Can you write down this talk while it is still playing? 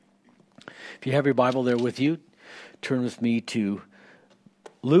If you have your Bible there with you, turn with me to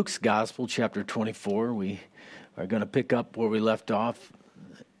Luke's Gospel, chapter 24. We are going to pick up where we left off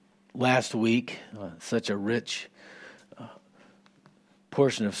last week. Such a rich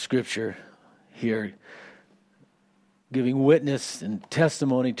portion of Scripture here, giving witness and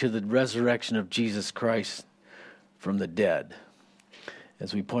testimony to the resurrection of Jesus Christ from the dead.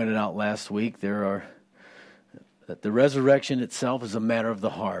 As we pointed out last week, that the resurrection itself is a matter of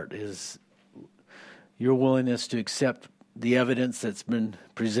the heart, is your willingness to accept the evidence that's been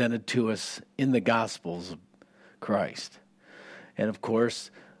presented to us in the Gospels of Christ. And of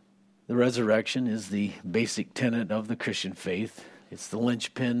course, the resurrection is the basic tenet of the Christian faith. It's the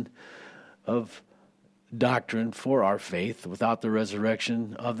linchpin of doctrine for our faith. Without the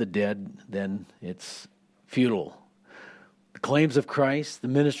resurrection of the dead, then it's futile. The claims of Christ, the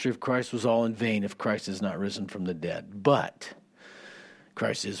ministry of Christ was all in vain if Christ is not risen from the dead. But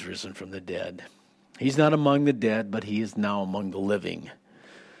Christ is risen from the dead. He's not among the dead, but he is now among the living.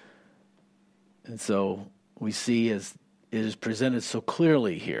 And so we see, as it is presented so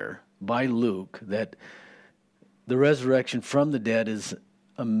clearly here by Luke, that the resurrection from the dead is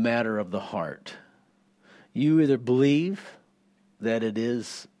a matter of the heart. You either believe that it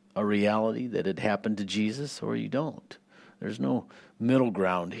is a reality, that it happened to Jesus, or you don't. There's no middle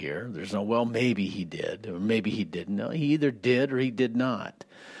ground here. There's no, well, maybe he did, or maybe he didn't. No, he either did or he did not.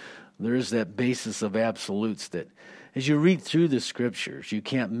 There is that basis of absolutes that as you read through the Scriptures, you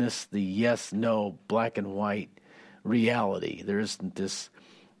can't miss the yes, no, black and white reality. There isn't this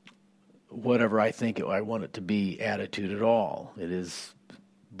whatever I think I want it to be attitude at all. It is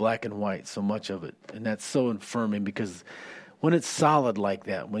black and white, so much of it. And that's so affirming, because when it's solid like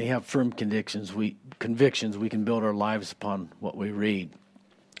that, when you have firm convictions, we can build our lives upon what we read.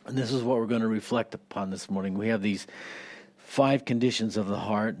 And this is what we're going to reflect upon this morning. We have these 5 conditions of the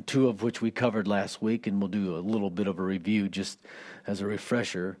heart, 2 of which we covered last week, and we'll do a little bit of a review just as a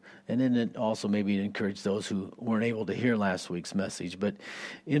refresher, and then it also maybe encourage those who weren't able to hear last week's message. But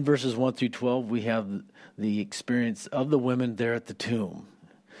in verses 1 through 12, we have the experience of the women there at the tomb.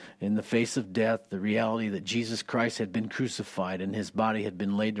 In the face of death, the reality that Jesus Christ had been crucified and his body had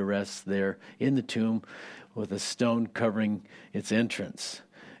been laid to rest there in the tomb with a stone covering its entrance.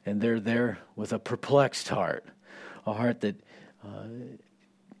 And they're there with a perplexed heart, a heart that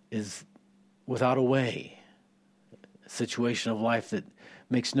is without a way, a situation of life that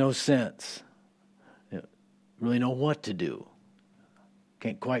makes no sense. You don't really know what to do.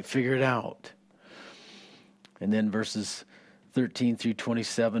 Can't quite figure it out. And then verses 13 through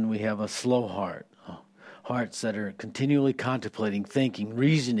 27, we have a slow heart, hearts that are continually contemplating, thinking,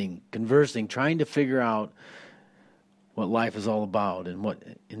 reasoning, conversing, trying to figure out what life is all about, and what,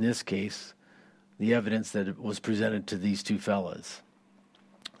 in this case, the evidence that it was presented to these 2 fellas.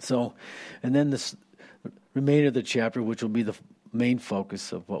 So, and then this remainder of the chapter, which will be the main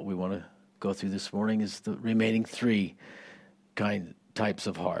focus of what we want to go through this morning, is the remaining 3 types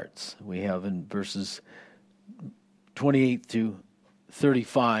of hearts. We have in verses 28 through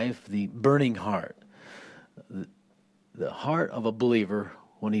 35, the burning heart. The heart of a believer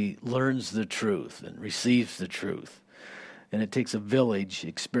when he learns the truth and receives the truth. And it takes a village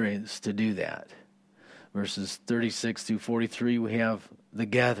experience to do that. Verses 36 through 43, we have the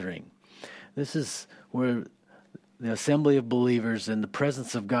gathering. This is where the assembly of believers and the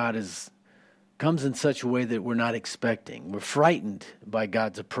presence of God comes in such a way that we're not expecting. We're frightened by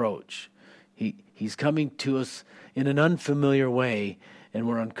God's approach. He's coming to us in an unfamiliar way, and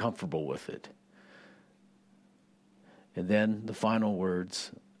we're uncomfortable with it. And then the final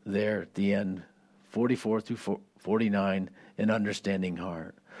words there at the end, 44 through 49, an understanding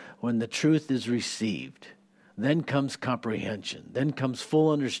heart. When the truth is received, then comes comprehension. Then comes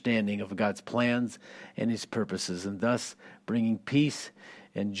full understanding of God's plans and his purposes, and thus bringing peace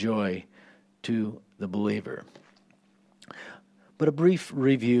and joy to the believer. But a brief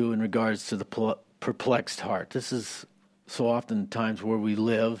review in regards to the perplexed heart. This is so often times where we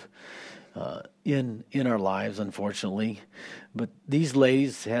live in our lives, unfortunately. But these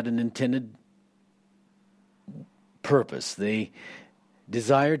ladies had an intended purpose. They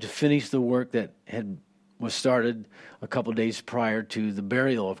desired to finish the work that was started a couple days prior to the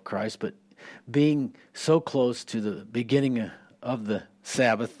burial of Christ, but being so close to the beginning of the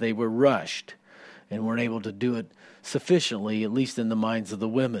Sabbath, they were rushed and weren't able to do it sufficiently, at least in the minds of the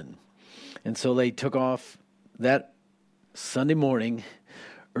women. And so they took off that Sunday morning,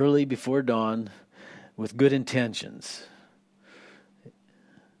 early before dawn, with good intentions.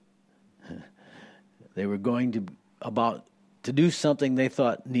 They were going to do something they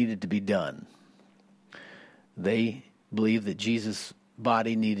thought needed to be done. They believed that Jesus'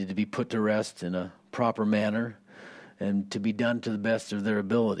 body needed to be put to rest in a proper manner and to be done to the best of their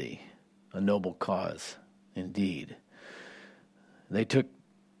ability. A noble cause, indeed. They took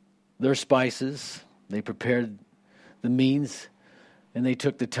their spices, they prepared the means, and they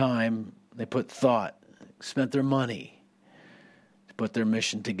took the time, they put thought, spent their money to put their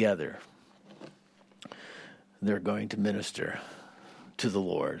mission together. They're going to minister to the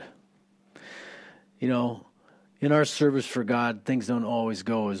Lord. You know, in our service for God, things don't always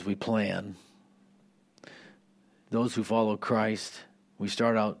go as we plan. Those who follow Christ, we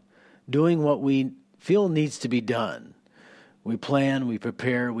start out doing what we feel needs to be done. We plan, we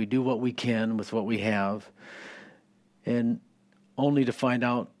prepare, we do what we can with what we have, and only to find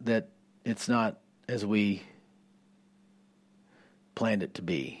out that it's not as we planned it to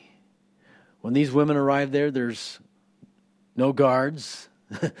be. When these women arrive there, there's no guards,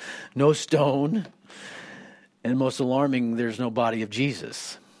 no stone, and most alarming, there's no body of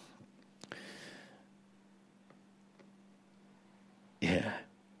Jesus. Yeah,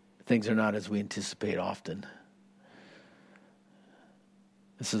 things are not as we anticipate often.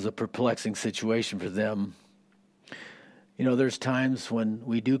 This is a perplexing situation for them. You know, there's times when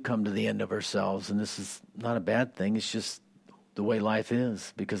we do come to the end of ourselves, and this is not a bad thing. It's just the way life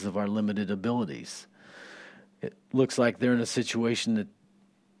is because of our limited abilities. It looks like they're in a situation that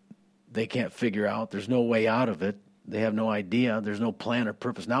they can't figure out. There's no way out of it. They have no idea. There's no plan or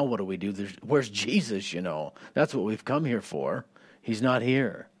purpose. Now what do we do? Where's Jesus, you know? That's what we've come here for. He's not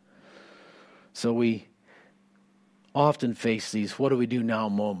here. So we often face these what do we do now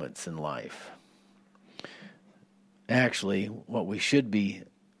moments in life. Actually, what we should be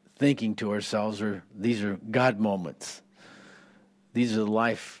thinking to ourselves are these are God moments. These are the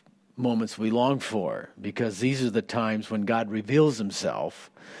life moments we long for because these are the times when God reveals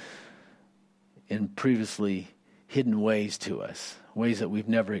himself in previously hidden ways to us, ways that we've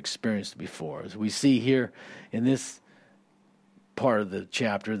never experienced before. As we see here in this part of the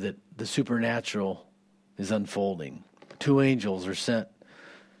chapter that the supernatural is unfolding. 2 angels are sent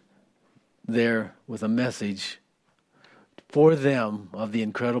there with a message for them of the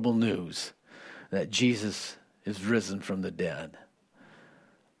incredible news that Jesus is risen from the dead.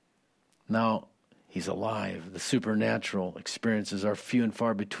 Now, he's alive. The supernatural experiences are few and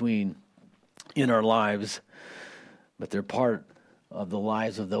far between in our lives, but they're part of the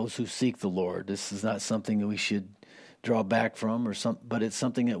lives of those who seek the Lord. This is not something that we should draw back from, but it's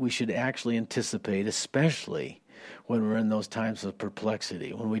something that we should actually anticipate, especially when we're in those times of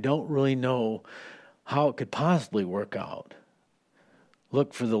perplexity, when we don't really know how it could possibly work out.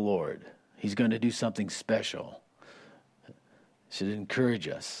 Look for the Lord. He's going to do something special. It should encourage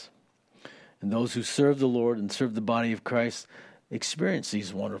us. And those who serve the Lord and serve the body of Christ experience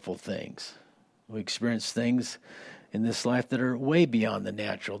these wonderful things. We experience things in this life that are way beyond the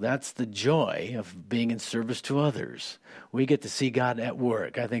natural. That's the joy of being in service to others. We get to see God at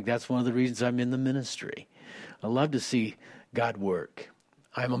work. I think that's one of the reasons I'm in the ministry. I love to see God work.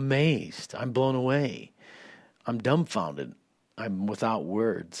 I'm amazed. I'm blown away. I'm dumbfounded. I'm without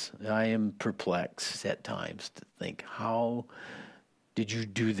words. I am perplexed at times to think, how did you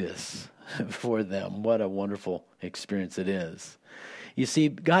do this for them? What a wonderful experience it is. You see,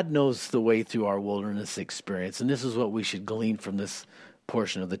 God knows the way through our wilderness experience, and this is what we should glean from this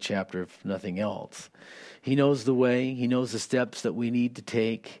portion of the chapter, if nothing else. He knows the way. He knows the steps that we need to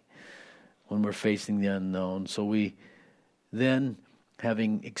take when we're facing the unknown. So we then,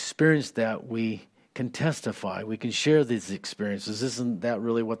 having experienced that, we can testify. We can share these experiences. Isn't that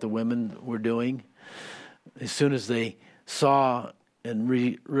really what the women were doing? As soon as they saw and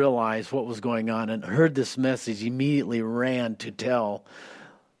realized what was going on and heard this message, immediately ran to tell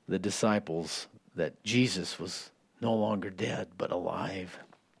the disciples that Jesus was no longer dead but alive.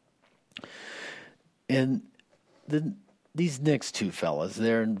 And these next 2 fellas,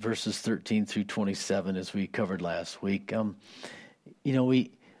 there in verses 13 through 27, as we covered last week,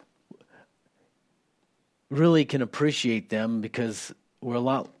 we really can appreciate them because we're a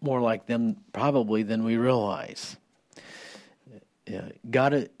lot more like them probably than we realize.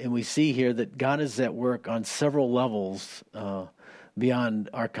 God, and we see here that God is at work on several levels beyond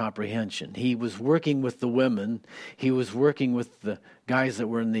our comprehension. He was working with the women. He was working with the guys that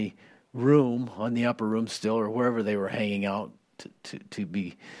were in the room, on the upper room still, or wherever they were hanging out to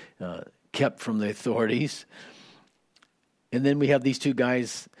be kept from the authorities. And then we have these 2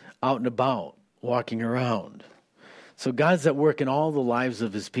 guys out and about, walking around. So God's at work in all the lives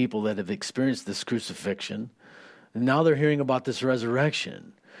of his people that have experienced this crucifixion. And now they're hearing about this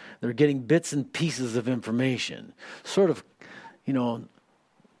resurrection. They're getting bits and pieces of information, sort of,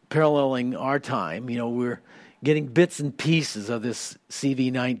 paralleling our time. We're getting bits and pieces of this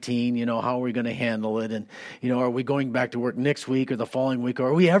CV-19, how are we going to handle it? And, are we going back to work next week or the following week? Or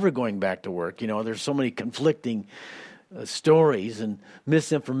are we ever going back to work? There's so many conflicting stories and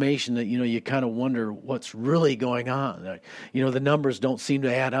misinformation that, you kind of wonder what's really going on. The numbers don't seem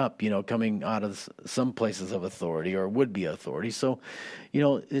to add up, coming out of some places of authority or would-be authority. So,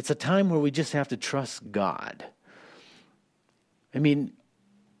 it's a time where we just have to trust God. I mean,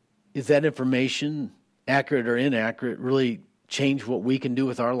 is that information, accurate or inaccurate, really change what we can do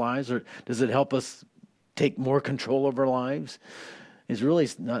with our lives? Or does it help us take more control of our lives?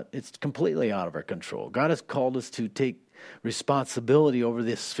 It's completely out of our control. God has called us to take responsibility over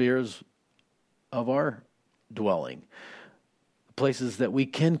the spheres of our dwelling, places that we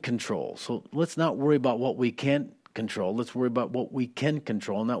can control. So let's not worry about what we can't control. Let's worry about what we can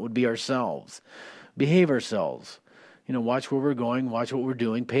control, and that would be ourselves. Behave ourselves. Watch where we're going, watch what we're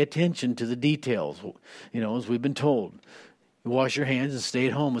doing, pay attention to the details, as we've been told. Wash your hands and stay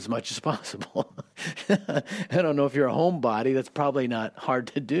at home as much as possible. I don't know if you're a homebody, that's probably not hard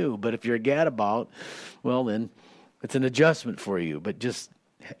to do, but if you're a gadabout, well then it's an adjustment for you, but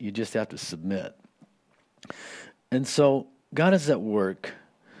you just have to submit. And so God is at work.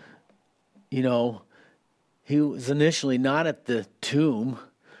 He was initially not at the tomb.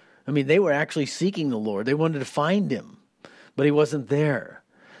 I mean, they were actually seeking the Lord. They wanted to find him, but he wasn't there.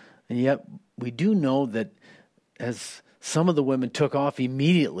 And yet we do know that as some of the women took off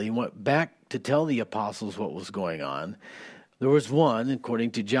immediately and went back to tell the apostles what was going on, there was one,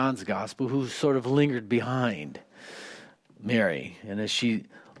 according to John's gospel, who sort of lingered behind Mary. And as she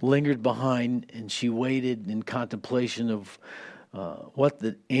lingered behind and she waited in contemplation of what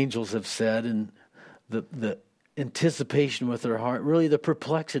the angels have said and the anticipation with her heart, really the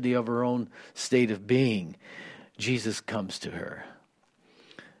perplexity of her own state of being, Jesus comes to her.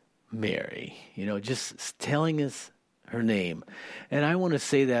 Mary, just telling us her name. And I want to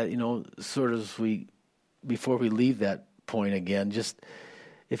say that, sort of before we leave that point again, just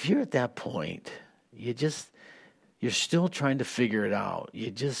if you're at that point, you're still trying to figure it out.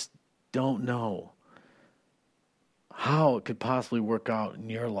 You just don't know how it could possibly work out in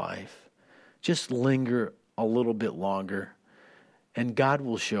your life. Just linger a little bit longer, and God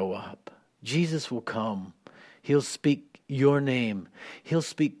will show up. Jesus will come. He'll speak your name. He'll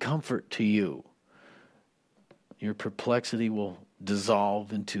speak comfort to you. Your perplexity will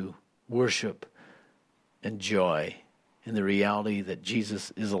dissolve into worship and joy in the reality that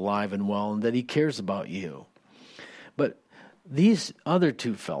Jesus is alive and well and that he cares about you. But these other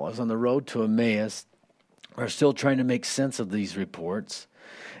two fellows on the road to Emmaus are still trying to make sense of these reports.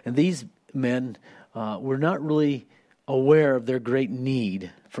 And these men were not really aware of their great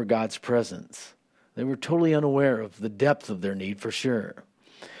need for God's presence. They were totally unaware of the depth of their need, for sure.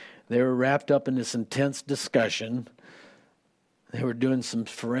 They were wrapped up in this intense discussion. They were doing some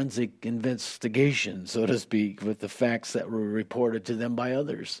forensic investigation, so to speak, with the facts that were reported to them by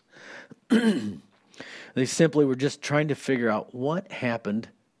others. They simply were just trying to figure out what happened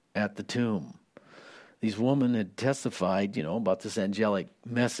at the tomb. These women had testified, about this angelic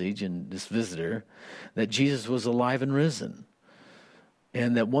message and this visitor, that Jesus was alive and risen,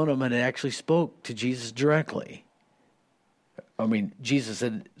 and that one of them had actually spoke to Jesus directly. I mean, Jesus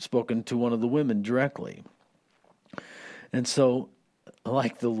had spoken to one of the women directly. And so,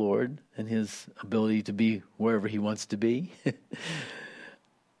 like the Lord and his ability to be wherever he wants to be,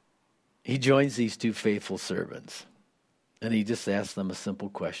 he joins these two faithful servants, and he just asks them a simple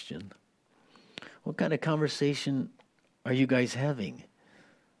question. What kind of conversation are you guys having?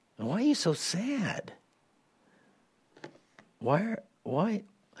 And why are you so sad? Why the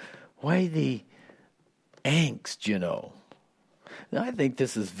angst, Now, I think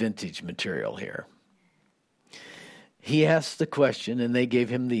this is vintage material here. He asked the question, and they gave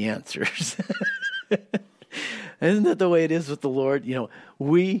him the answers. Isn't that the way it is with the Lord?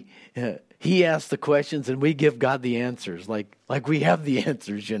 He asks the questions, and we give God the answers, like we have the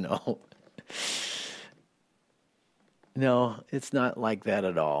answers, No, it's not like that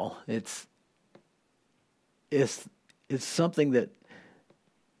at all. It's something that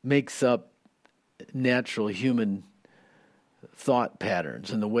makes up natural human thought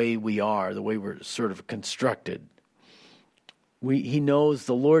patterns and the way we are, the way we're sort of constructed. The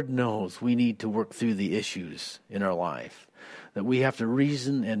Lord knows we need to work through the issues in our life, that we have to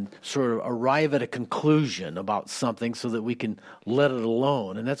reason and sort of arrive at a conclusion about something so that we can let it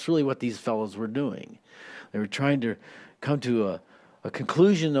alone. And that's really what these fellows were doing. They were trying to come to a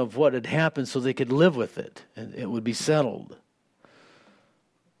conclusion of what had happened so they could live with it and it would be settled.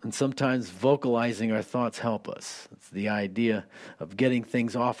 And sometimes vocalizing our thoughts help us. It's the idea of getting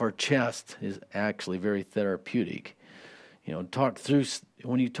things off our chest is actually very therapeutic. You know,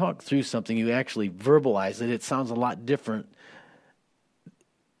 when you talk through something, you actually verbalize it. It sounds a lot different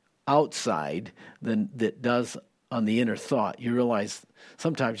outside than it does on the inner thought. You realize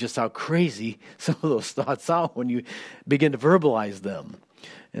sometimes just how crazy some of those thoughts are when you begin to verbalize them.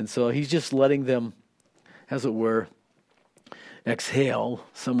 And so he's just letting them, as it were, exhale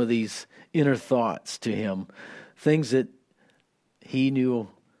some of these inner thoughts to him, things that he knew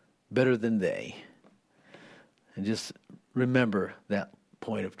better than they. And just remember that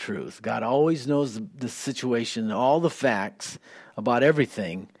point of truth. God always knows the situation, all the facts about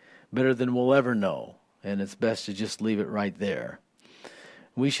everything better than we'll ever know. And it's best to just leave it right there.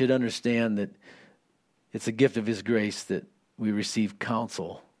 We should understand that it's a gift of his grace that we receive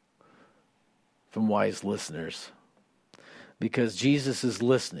counsel from wise listeners. Because Jesus is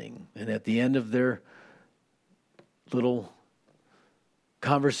listening, and at the end of their little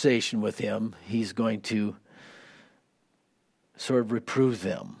conversation with him, he's going to sort of reprove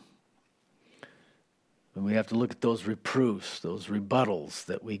them. And we have to look at those reproofs, those rebuttals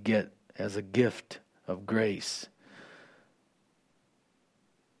that we get as a gift of grace.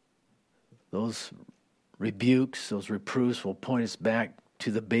 Those rebukes, those reproofs will point us back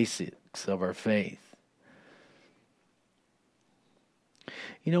to the basics of our faith.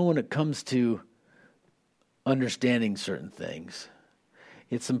 You know, when it comes to understanding certain things,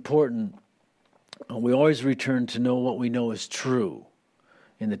 it's important. We always return to know what we know is true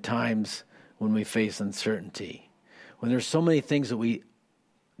in the times when we face uncertainty. When there's so many things that we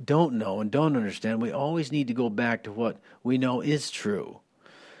don't know and don't understand, we always need to go back to what we know is true.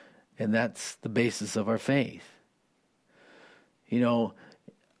 And that's the basis of our faith. You know,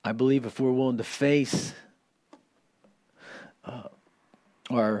 I believe if we're willing to face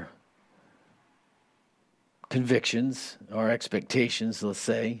our convictions, our expectations, let's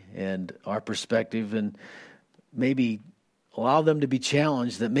say, and our perspective, and maybe allow them to be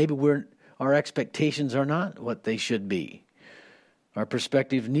challenged, that maybe our expectations are not what they should be. Our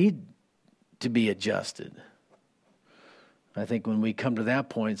perspective need to be adjusted. I think when we come to that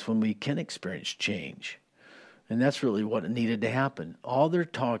point, it's when we can experience change. And that's really what needed to happen. All their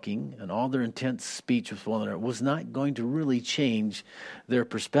talking and all their intense speech with one another was not going to really change their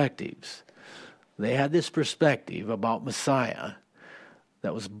perspectives. They had this perspective about Messiah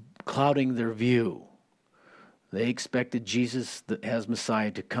that was clouding their view. They expected Jesus as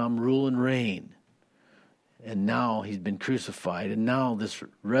Messiah to come, rule and reign. And now he's been crucified. And now this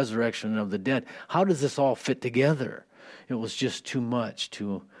resurrection of the dead. How does this all fit together? It was just too much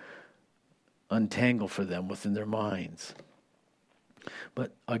to untangle for them within their minds.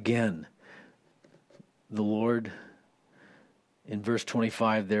 But again, the Lord in verse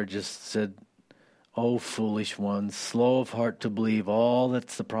 25 there just said, "O foolish ones, slow of heart to believe all that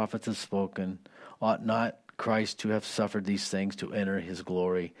the prophets have spoken. Ought not Christ to have suffered these things to enter his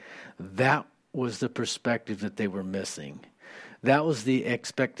glory?" That was the perspective that they were missing. That was the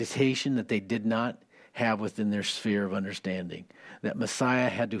expectation that they did not have within their sphere of understanding. That Messiah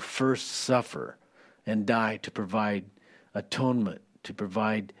had to first suffer and die to provide atonement, to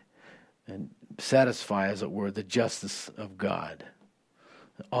provide and satisfy, as it were, the justice of God.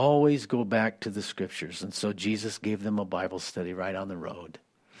 Always go back to the scriptures. And so Jesus gave them a Bible study right on the road.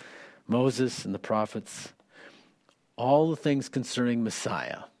 Moses and the prophets, all the things concerning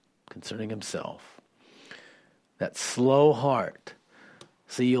Messiah, concerning himself. That slow heart.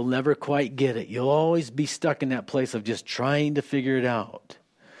 See, you'll never quite get it. You'll always be stuck in that place of just trying to figure it out.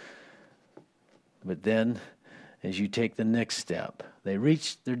 But then, as you take the next step, they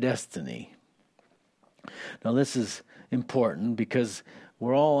reach their destiny. Now, this is important because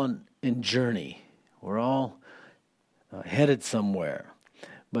we're all in journey. We're all headed somewhere.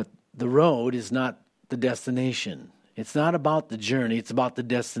 But the road is not the destination. It's not about the journey, it's about the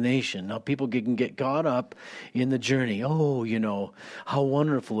destination. Now, people can get caught up in the journey. Oh, you know, how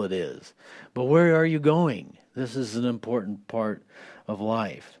wonderful it is. But where are you going? This is an important part of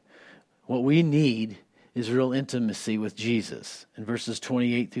life. What we need is real intimacy with Jesus. In verses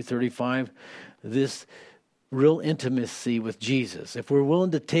 28 through 35, this real intimacy with Jesus. If we're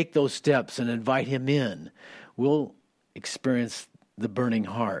willing to take those steps and invite him in, we'll experience the burning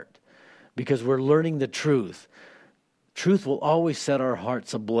heart because we're learning the truth. Truth will always set our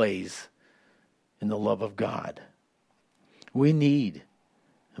hearts ablaze in the love of God. We need,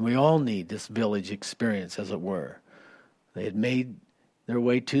 and we all need, this village experience, as it were. They had made their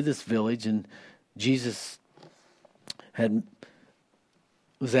way to this village, and Jesus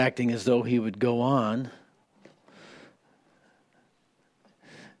was acting as though he would go on.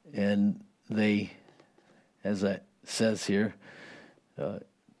 And they, as it says here,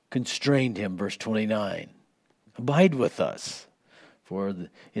 constrained him, verse 29. Abide with us, for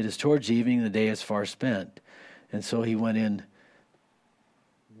it is towards evening, the day is far spent. And so he went in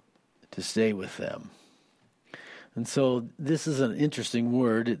to stay with them. And so this is an interesting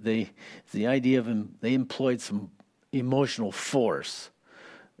word. The idea of him, they employed some emotional force.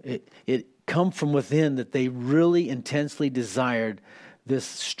 It come from within that they really intensely desired this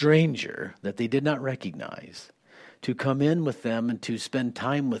stranger that they did not recognize to come in with them and to spend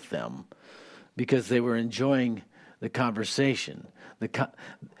time with them because they were enjoying the conversation.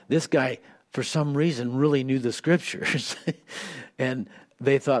 This guy, for some reason, really knew the scriptures, and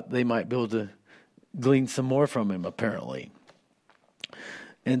they thought they might be able to glean some more from him, apparently.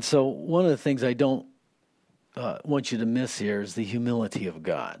 And so one of the things I don't want you to miss here is the humility of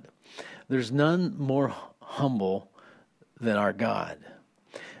God. There's none more humble than our God.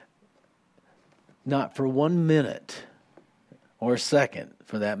 Not for 1 minute or second,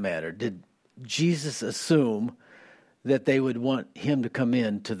 for that matter, did Jesus assume that they would want him to come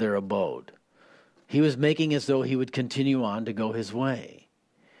into their abode. He was making as though he would continue on to go his way.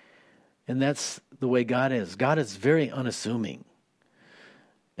 And that's the way God is. God is very unassuming.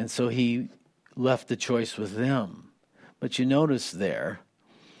 And so he left the choice with them. But you notice there,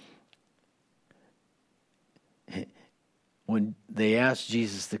 when they asked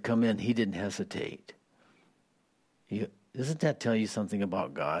Jesus to come in, he didn't hesitate. Doesn't that tell you something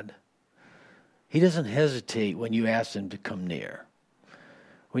about God? He doesn't hesitate when you ask him to come near.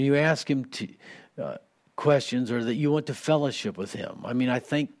 When you ask him to questions or that you want to fellowship with him. I mean, I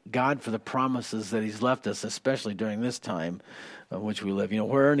thank God for the promises that he's left us, especially during this time in which we live.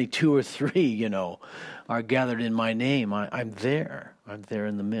 Where only 2 or 3, are gathered in my name, I'm there. I'm there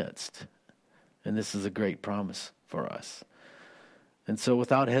in the midst. And this is a great promise for us. And so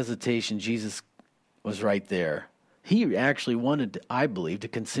without hesitation, Jesus was right there. He actually wanted, I believe, to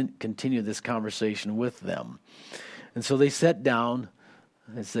continue this conversation with them. And so they sat down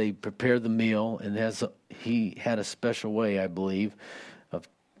as they prepared the meal, and he had a special way, I believe, of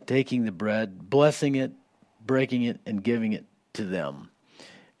taking the bread, blessing it, breaking it, and giving it to them.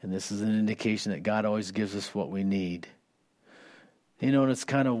 And this is an indication that God always gives us what we need. And it's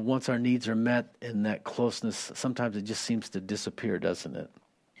kind of once our needs are met in that closeness, sometimes it just seems to disappear, doesn't it?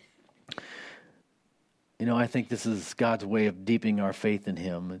 I think this is God's way of deepening our faith in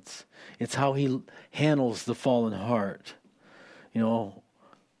him. It's how he handles the fallen heart.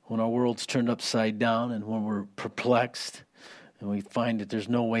 When our world's turned upside down and when we're perplexed and we find that there's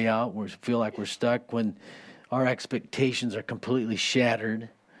no way out, we feel like we're stuck, when our expectations are completely shattered,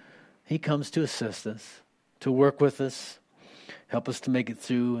 he comes to assist us, to work with us, help us to make it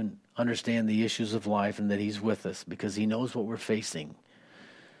through and understand the issues of life, and that he's with us because he knows what we're facing.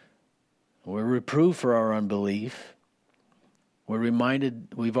 We're reproved for our unbelief. We're reminded,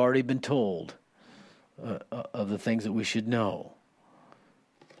 we've already been told of the things that we should know.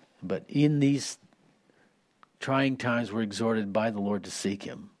 But in these trying times, we're exhorted by the Lord to seek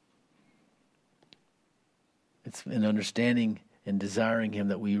him. It's in understanding and desiring him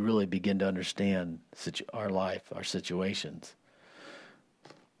that we really begin to understand our life, our situations.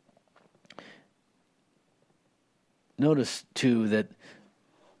 Notice, too, that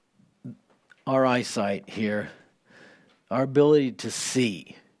our eyesight here, our ability to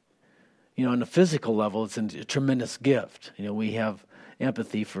see, on a physical level, it's a tremendous gift. We have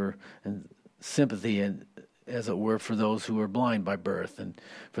empathy for and sympathy, and as it were, for those who are blind by birth and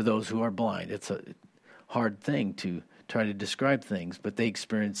for those who are blind. It's a hard thing to try to describe things, but they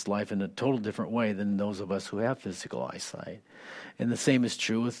experience life in a total different way than those of us who have physical eyesight. And the same is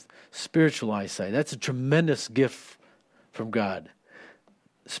true with spiritual eyesight. That's a tremendous gift from God.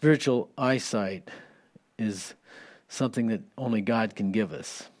 Spiritual eyesight is something that only God can give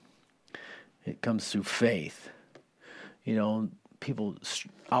us. It comes through faith. People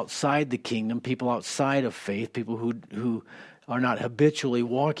outside the kingdom, people outside of faith, people who are not habitually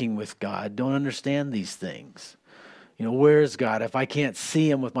walking with God, don't understand these things. Where is God? If I can't see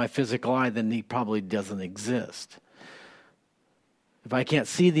him with my physical eye, then he probably doesn't exist. If I can't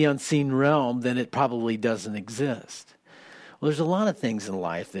see the unseen realm, then it probably doesn't exist. Well, there's a lot of things in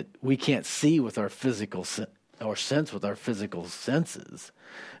life that we can't see with our physical or sense with our physical senses.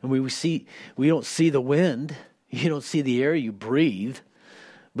 And we don't see the wind. You don't see the air you breathe,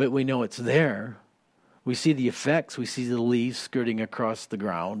 but we know it's there. We see the effects. We see the leaves skirting across the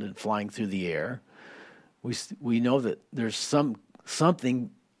ground and flying through the air. We know that there's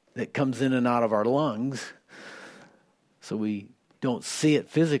something that comes in and out of our lungs. So we don't see it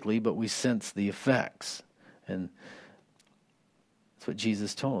physically, but we sense the effects. And That's what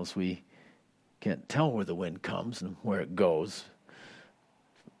Jesus told us. We can't tell where the wind comes and where it goes.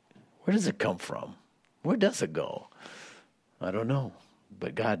 Where does it come from? Where does it go? I don't know,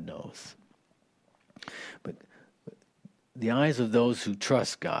 but God knows. But the eyes of those who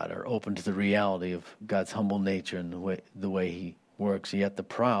trust God are open to the reality of God's humble nature and the way He works. Yet the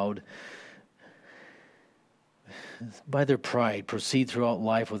proud, by their pride, proceed throughout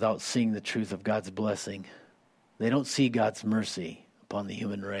life without seeing the truth of God's blessing. They don't see God's mercy upon the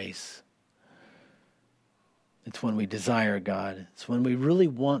human race. It's when we desire God. It's when we really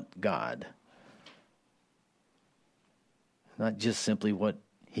want God. Not just simply what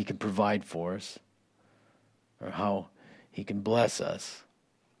He can provide for us or how He can bless us.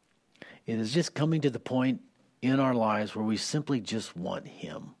 It is just coming to the point in our lives where we simply just want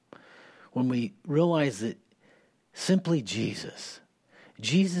Him. When we realize that simply Jesus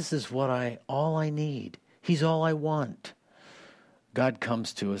is all I need. He's all I want. God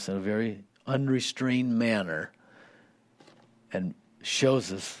comes to us in a very unrestrained manner and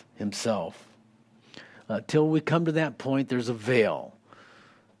shows us Himself. Till we come to that point, there's a veil.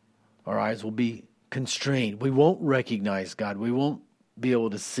 Our eyes will be constrained. We won't recognize God. We won't be able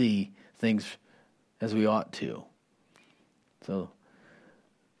to see things as we ought to. So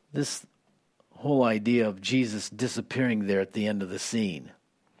this whole idea of Jesus disappearing there at the end of the scene,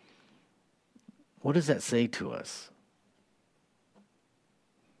 what does that say to us?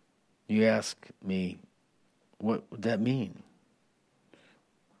 You ask me, what would that mean?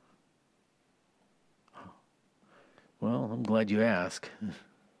 Well, I'm glad you asked.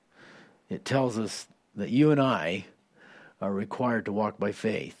 It tells us that you and I are required to walk by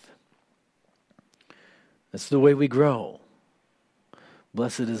faith. That's the way we grow.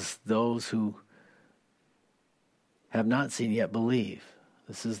 Blessed is those who have not seen yet believe.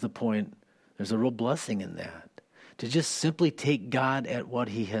 This is the point. There's a real blessing in that. To just simply take God at what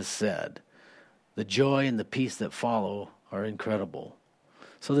He has said. The joy and the peace that follow are incredible.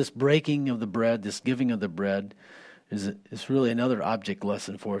 So this breaking of the bread, this giving of the bread, is really another object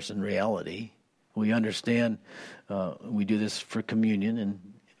lesson for us in reality. We understand we do this for communion, and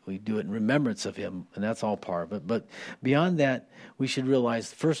we do it in remembrance of Him, and that's all part of it. But beyond that, we should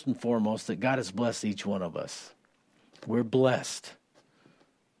realize first and foremost that God has blessed each one of us. We're blessed.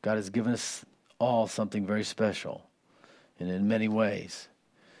 God has given us all something very special, and in many ways.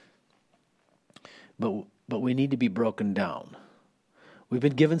 But we need to be broken down. We've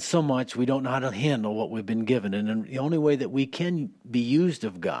been given so much, we don't know how to handle what we've been given. And the only way that we can be used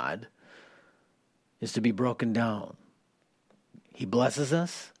of God is to be broken down. He blesses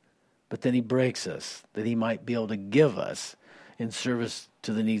us, but then He breaks us, that He might be able to give us in service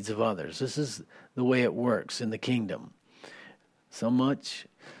to the needs of others. This is the way it works in the kingdom. So much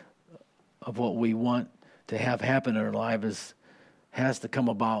of what we want to have happen in our life has to come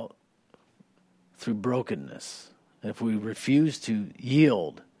about through brokenness. And if we refuse to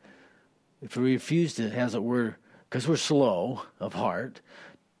yield, if we refuse to, as it were, because we're slow of heart,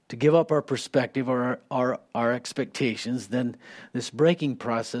 to give up our perspective or our expectations, then this breaking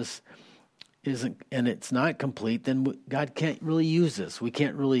process isn't, and it's not complete, then God can't really use us. We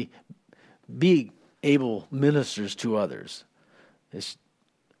can't really be able ministers to others. It's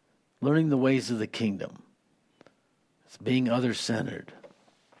learning the ways of the kingdom. It's being other-centered.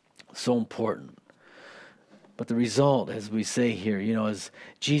 So important. But the result, as we say here, as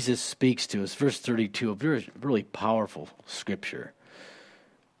Jesus speaks to us, verse 32, a very, really powerful scripture.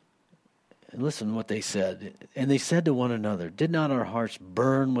 And listen to what they said. And they said to one another, did not our hearts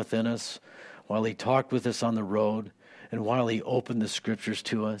burn within us while He talked with us on the road and while He opened the scriptures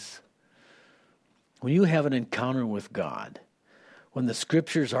to us? When you have an encounter with God, when the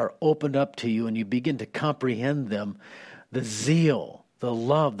scriptures are opened up to you and you begin to comprehend them, the zeal, the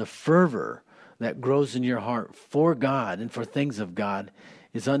love, the fervor that grows in your heart for God and for things of God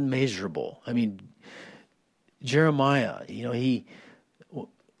is unmeasurable. I mean, Jeremiah, he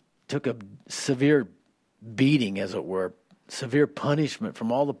took a severe beating, as it were, severe punishment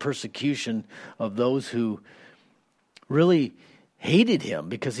from all the persecution of those who really hated him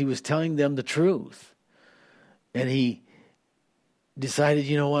because he was telling them the truth. And he decided,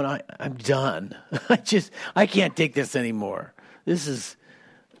 you know what, I'm done. I can't take this anymore. This is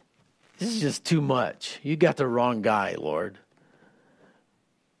just too much. You got the wrong guy, Lord.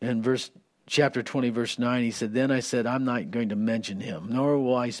 In chapter 20, verse 9, he said, then I said, I'm not going to mention him, nor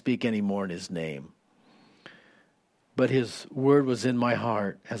will I speak any more in his name. But his word was in my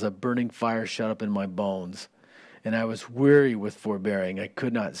heart as a burning fire shut up in my bones, and I was weary with forbearing. I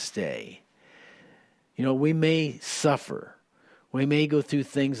could not stay. We may suffer. We may go through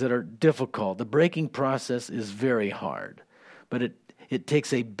things that are difficult. The breaking process is very hard, but it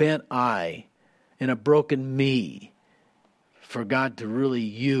takes a bent eye and a broken me for God to really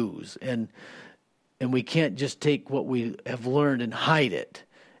use. And we can't just take what we have learned and hide it.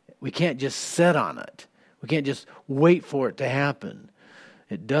 We can't just sit on it. We can't just wait for it to happen.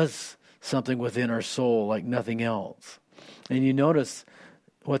 It does something within our soul like nothing else. And you notice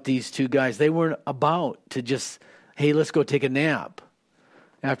what these two guys, they weren't about to just, hey, let's go take a nap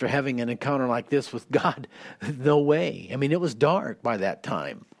after having an encounter like this with God. No way. I mean, it was dark by that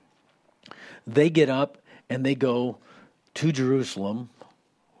time. They get up and they go to Jerusalem,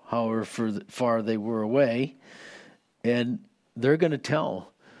 however far they were away, and they're going to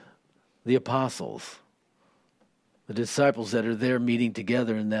tell the apostles, the disciples that are there meeting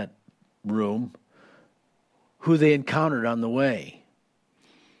together in that room, who they encountered on the way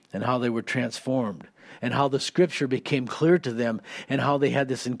and how they were transformed and how the scripture became clear to them and how they had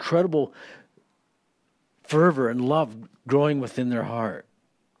this incredible fervor and love growing within their heart.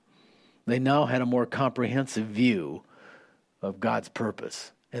 They now had a more comprehensive view of God's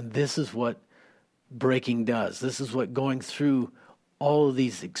purpose. And this is what breaking does. This is what going through all of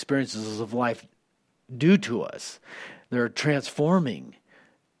these experiences of life do to us. They're transforming.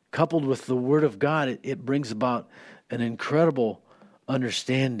 Coupled with the Word of God, it brings about an incredible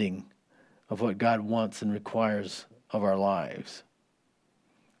understanding of what God wants and requires of our lives.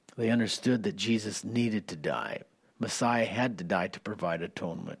 They understood that Jesus needed to die. Messiah had to die to provide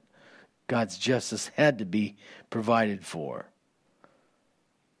atonement. God's justice had to be provided for.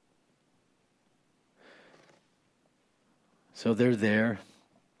 So they're there,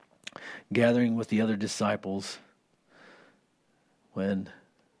 gathering with the other disciples, when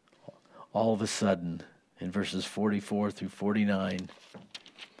all of a sudden, in verses 44 through 49,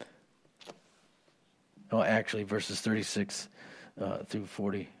 actually verses 36 through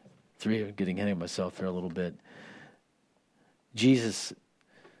 43, I'm getting ahead of myself there a little bit, Jesus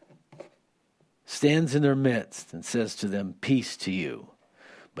stands in their midst and says to them, "Peace to you."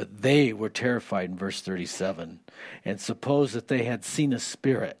 But they were terrified in verse 37 and supposed that they had seen a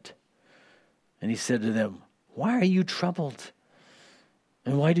spirit. And he said to them, "Why are you troubled?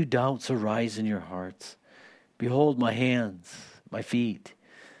 And why do doubts arise in your hearts? Behold my hands, my feet.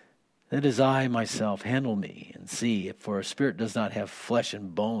 That is I myself. Handle me and see, for a spirit does not have flesh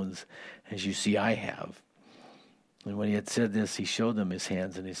and bones, as you see I have." And when he had said this, he showed them his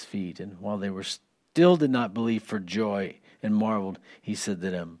hands and his feet. And while they were still did not believe for joy and marveled, he said to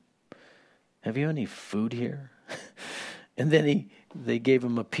them, "Have you any food here?" And then they gave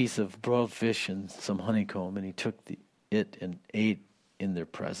him a piece of broiled fish and some honeycomb, and he took it and ate in their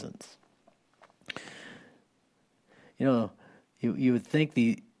presence. You know, you would think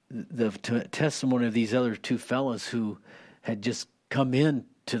the testimony of these other two fellows who had just come in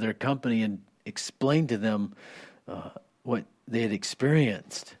to their company and explained to them what they had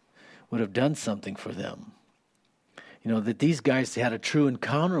experienced would have done something for them. You know, that these guys had a true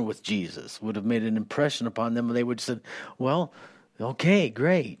encounter with Jesus would have made an impression upon them, and they would have said, well, okay,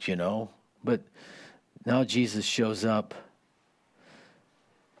 great, you know. But now Jesus shows up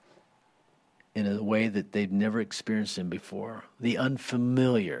in a way that they've never experienced him before. The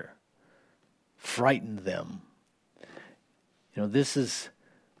unfamiliar frightened them. You know, this is,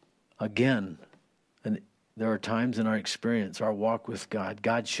 again, there are times in our experience, our walk with God,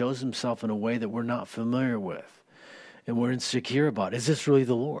 God shows himself in a way that we're not familiar with. And we're insecure about, is this really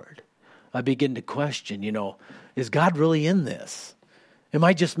the Lord? I begin to question, you know, is God really in this? Am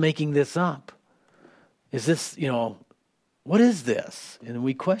I just making this up? Is this, you know, what is this? And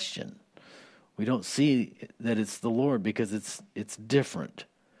we question. We don't see that it's the Lord because it's different.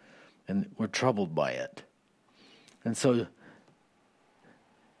 And we're troubled by it. And so,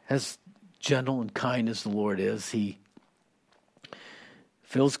 as gentle and kind as the Lord is, he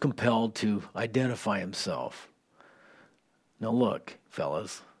feels compelled to identify himself. Now look,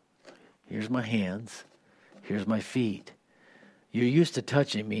 fellas, here's my hands, here's my feet. You're used to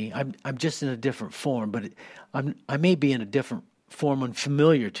touching me. I'm just in a different form, but I may be in a different form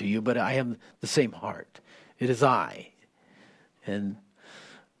unfamiliar to you, but I have the same heart. It is I. And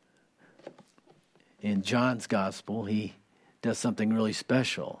in John's gospel, he does something really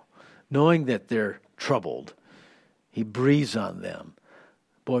special. Knowing that they're troubled, he breathes on them.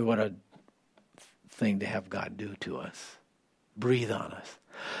 Boy, what a thing to have God do to us. Breathe on us.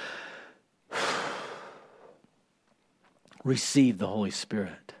 Receive the Holy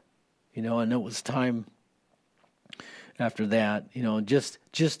Spirit. You know, and it was time after that, you know, just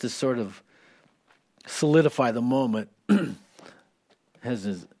to sort of solidify the moment,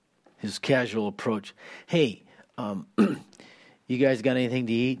 has his casual approach. Hey, you guys got anything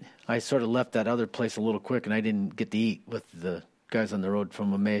to eat? I sort of left that other place a little quick, and I didn't get to eat with the guys on the road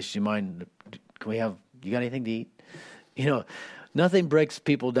from Emmaus, do you mind, you got anything to eat? You know, nothing breaks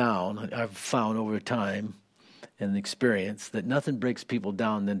people down. I've found over time and experience that nothing breaks people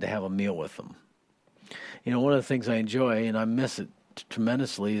down than to have a meal with them. You know, one of the things I enjoy, and I miss it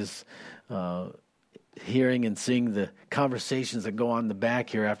tremendously, is hearing and seeing the conversations that go on in the back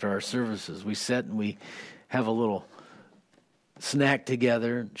here after our services. We sit and we have a little snack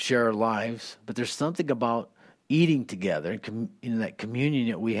together, share our lives, but there's something about eating together, in that communion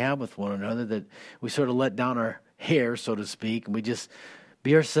that we have with one another, that we sort of let down our hair, so to speak, and we just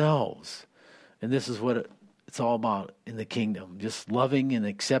be ourselves. And this is what it's all about in the kingdom, just loving and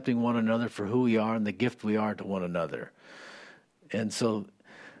accepting one another for who we are and the gift we are to one another. And so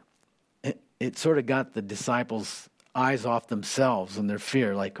it sort of got the disciples' eyes off themselves and their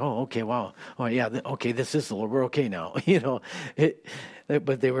fear, like, oh, okay, wow, oh yeah, okay, this is the Lord, we're okay now, you know.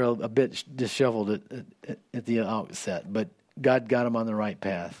 But they were a bit disheveled at the outset. But God got them on the right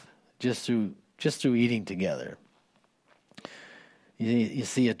path just through eating together. You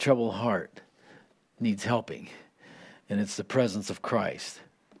see, a troubled heart needs helping, and it's the presence of Christ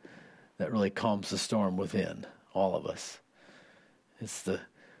that really calms the storm within all of us. It's the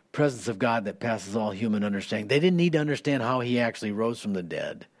presence of God that passes all human understanding. They didn't need to understand how he actually rose from the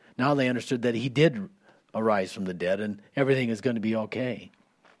dead. Now they understood that he did arise from the dead, and everything is going to be okay.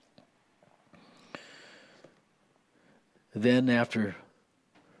 Then after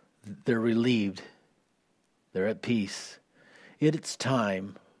they're relieved, they're at peace, it's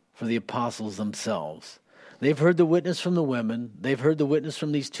time for the apostles themselves. They've heard the witness from the women. They've heard the witness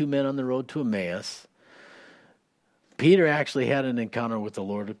from these two men on the road to Emmaus. Peter actually had an encounter with the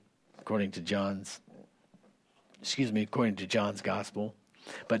Lord according to John's gospel.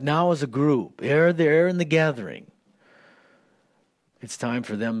 But now as a group, they're there in the gathering. It's time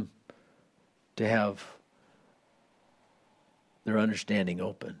for them to have their understanding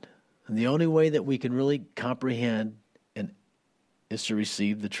opened. And the only way that we can really comprehend is to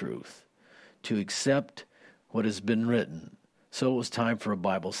receive the truth, to accept what has been written. So it was time for a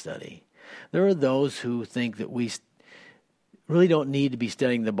Bible study. There are those who think that we really don't need to be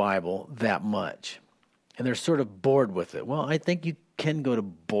studying the Bible that much, and they're sort of bored with it. Well, I think you can go to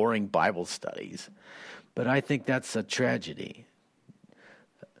boring Bible studies, but I think that's a tragedy.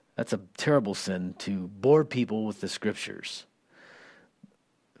 That's a terrible sin, to bore people with the Scriptures.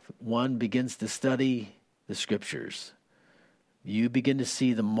 If one begins to study the Scriptures, you begin to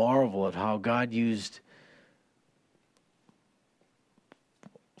see the marvel of how God used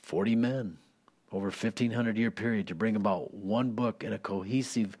 40 men over a 1,500-year period to bring about one book in a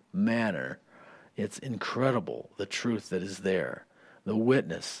cohesive manner. It's incredible, the truth that is there, the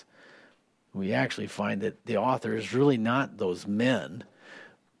witness. We actually find that the author is really not those men,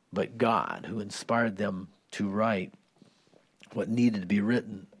 but God, who inspired them to write what needed to be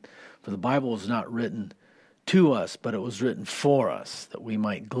written. For the Bible was not written to us, but it was written for us, that we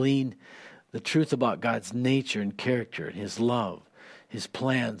might glean the truth about God's nature and character, and his love, his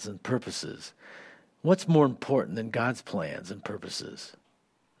plans and purposes. What's more important than God's plans and purposes?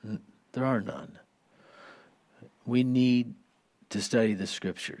 There are none. We need to study the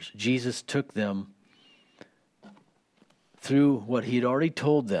Scriptures. Jesus took them through what he had already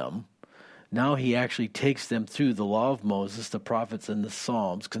told them. Now he actually takes them through the law of Moses, the prophets, and the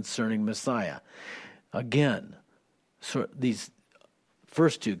Psalms concerning Messiah. Again, so these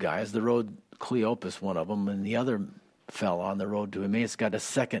first two guys, the road, Cleopas, one of them, and the other fellow on the road to Emmaus, got a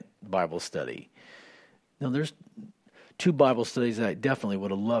second Bible study. Now, there's two Bible studies that I definitely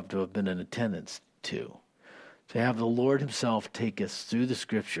would have loved to have been in attendance to have the Lord himself take us through the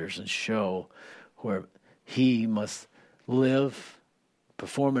Scriptures and show where he must live,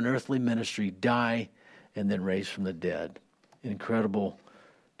 perform an earthly ministry, die, and then raise from the dead. Incredible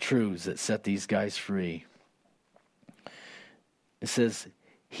truths that set these guys free. It says,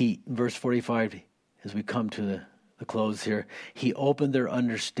 verse 45, as we come to the close here, he opened their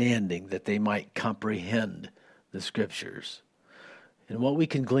understanding that they might comprehend the Scriptures. And what we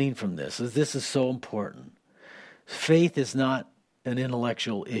can glean from this is so important. Faith is not an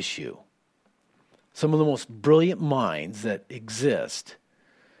intellectual issue. Some of the most brilliant minds that exist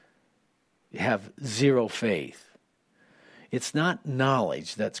have zero faith. It's not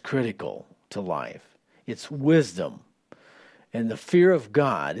knowledge that's critical to life. It's wisdom. And the fear of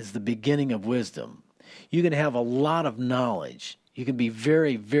God is the beginning of wisdom. You can have a lot of knowledge. You can be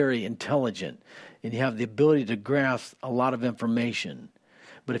very, very intelligent, and you have the ability to grasp a lot of information.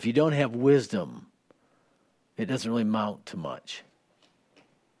 But if you don't have wisdom, it doesn't really amount to much.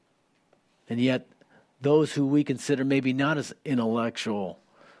 And yet, those who we consider maybe not as intellectual,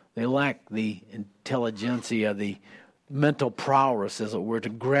 they lack the intelligentsia, the mental prowess, as it were, to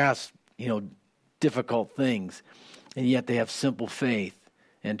grasp, difficult things, and yet they have simple faith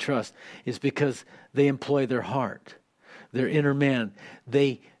and trust, is because they employ their heart, their inner man.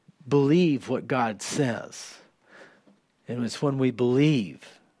 They believe what God says. And it's when we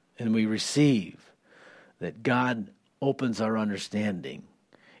believe and we receive that God opens our understanding.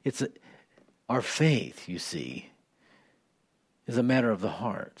 Our faith, you see, is a matter of the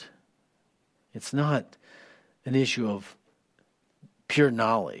heart. It's not an issue of pure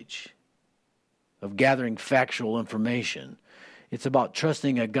knowledge, of gathering factual information. It's about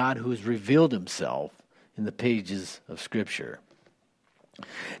trusting a God who has revealed himself in the pages of Scripture.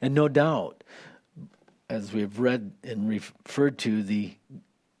 And no doubt, as we've read and referred to the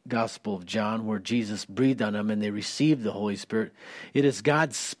Gospel of John, where Jesus breathed on them and they received the Holy Spirit, it is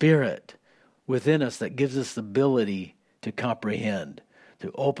God's Spirit within us that gives us the ability to comprehend,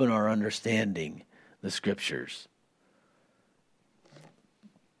 to open our understanding, the Scriptures.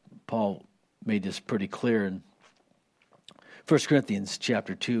 Paul made this pretty clear in 1 Corinthians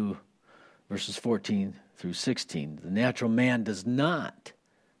chapter 2, verses 14 through 16. The natural man does not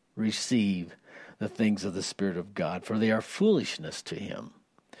receive the things of the Spirit of God, for they are foolishness to him.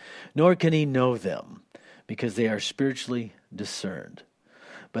 Nor can he know them, because they are spiritually discerned.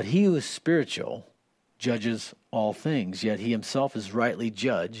 But he who is spiritual judges all things, yet he himself is rightly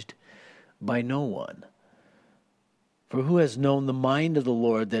judged by no one. For who has known the mind of the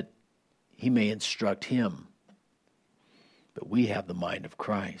Lord that he may instruct him? But we have the mind of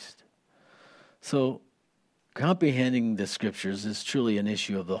Christ. So, comprehending the Scriptures is truly an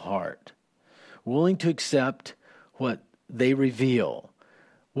issue of the heart. Willing to accept what they reveal.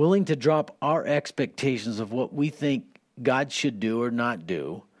 Willing to drop our expectations of what we think God should do or not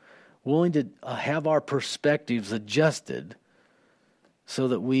do. Willing to have our perspectives adjusted so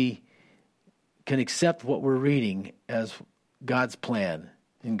that we can accept what we're reading as God's plan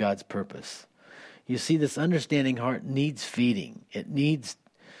and God's purpose. You see, this understanding heart needs feeding. It needs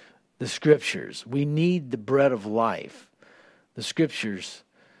the Scriptures. We need the bread of life. The Scriptures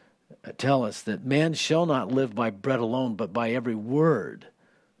tell us that man shall not live by bread alone, but by every word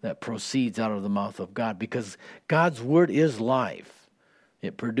that proceeds out of the mouth of God, because God's word is life.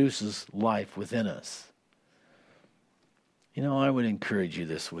 It produces life within us. I would encourage you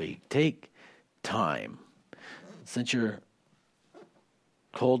this week, take time. Since you're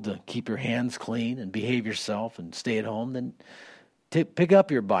told to keep your hands clean and behave yourself and stay at home, then pick up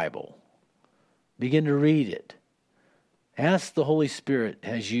your Bible. Begin to read it. Ask the Holy Spirit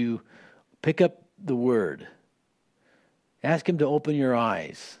as you pick up the Word. Ask Him to open your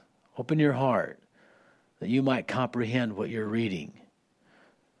eyes, open your heart, that you might comprehend what you're reading.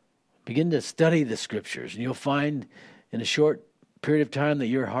 Begin to study the Scriptures, and you'll find in a short period of time that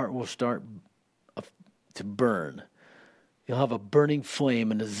your heart will start to burn. You'll have a burning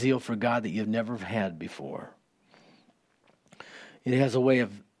flame and a zeal for God that you've never had before. It has a way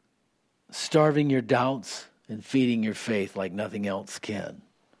of starving your doubts and feeding your faith like nothing else can.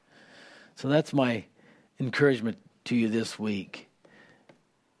 So that's my encouragement to you this week.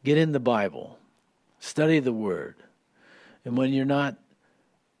 Get in the Bible. Study the Word. And when you're not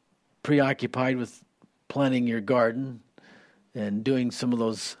preoccupied with planting your garden and doing some of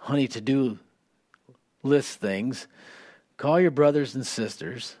those honey-to-do list things, call your brothers and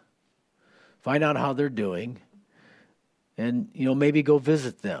sisters, find out how they're doing, and maybe go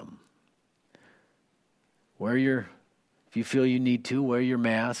visit them. If you feel you need to, wear your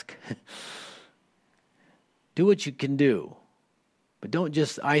mask. Do what you can do, but don't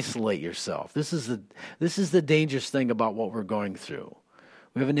just isolate yourself. This is the dangerous thing about what we're going through.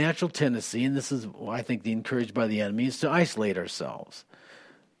 We have a natural tendency, and this is, I think, the encouraged by the enemy, is to isolate ourselves.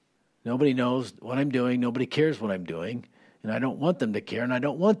 Nobody knows what I'm doing. Nobody cares what I'm doing. And I don't want them to care, and I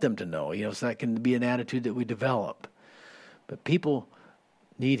don't want them to know. So that can be an attitude that we develop. But people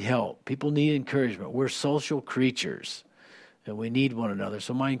need help. People need encouragement. We're social creatures, and we need one another.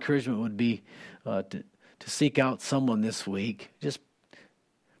 So my encouragement would be to seek out someone this week. Just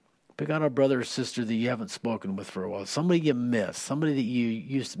pick out a brother or sister that you haven't spoken with for a while. Somebody you miss. Somebody that you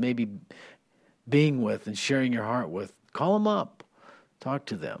used to maybe being with and sharing your heart with. Call them up. Talk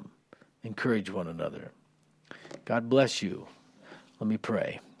to them. Encourage one another. God bless you. Let me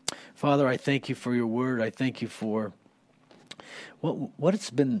pray. Father, I thank you for your word. I thank you for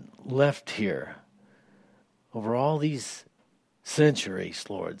what's been left here over all these centuries,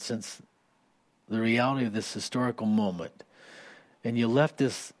 Lord, since the reality of this historical moment. And you left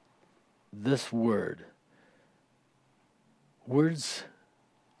this word, words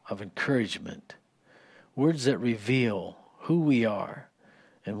of encouragement, words that reveal who we are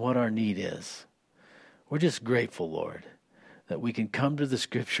and what our need is. We're just grateful, Lord, that we can come to the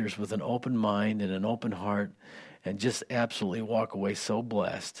Scriptures with an open mind and an open heart and just absolutely walk away so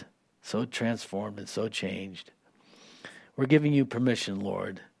blessed, so transformed, and so changed. We're giving you permission,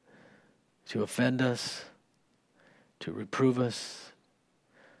 Lord, to offend us, to reprove us,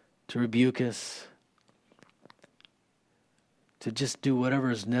 to rebuke us, to just do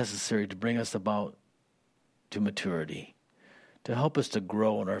whatever is necessary to bring us about to maturity, to help us to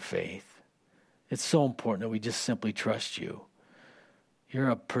grow in our faith. It's so important that we just simply trust you. You're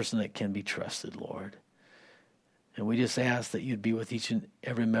a person that can be trusted, Lord. And we just ask that you'd be with each and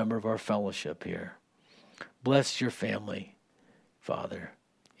every member of our fellowship here. Bless your family, Father,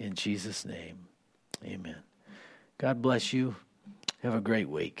 in Jesus' name. Amen. God bless you. Have a great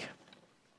week.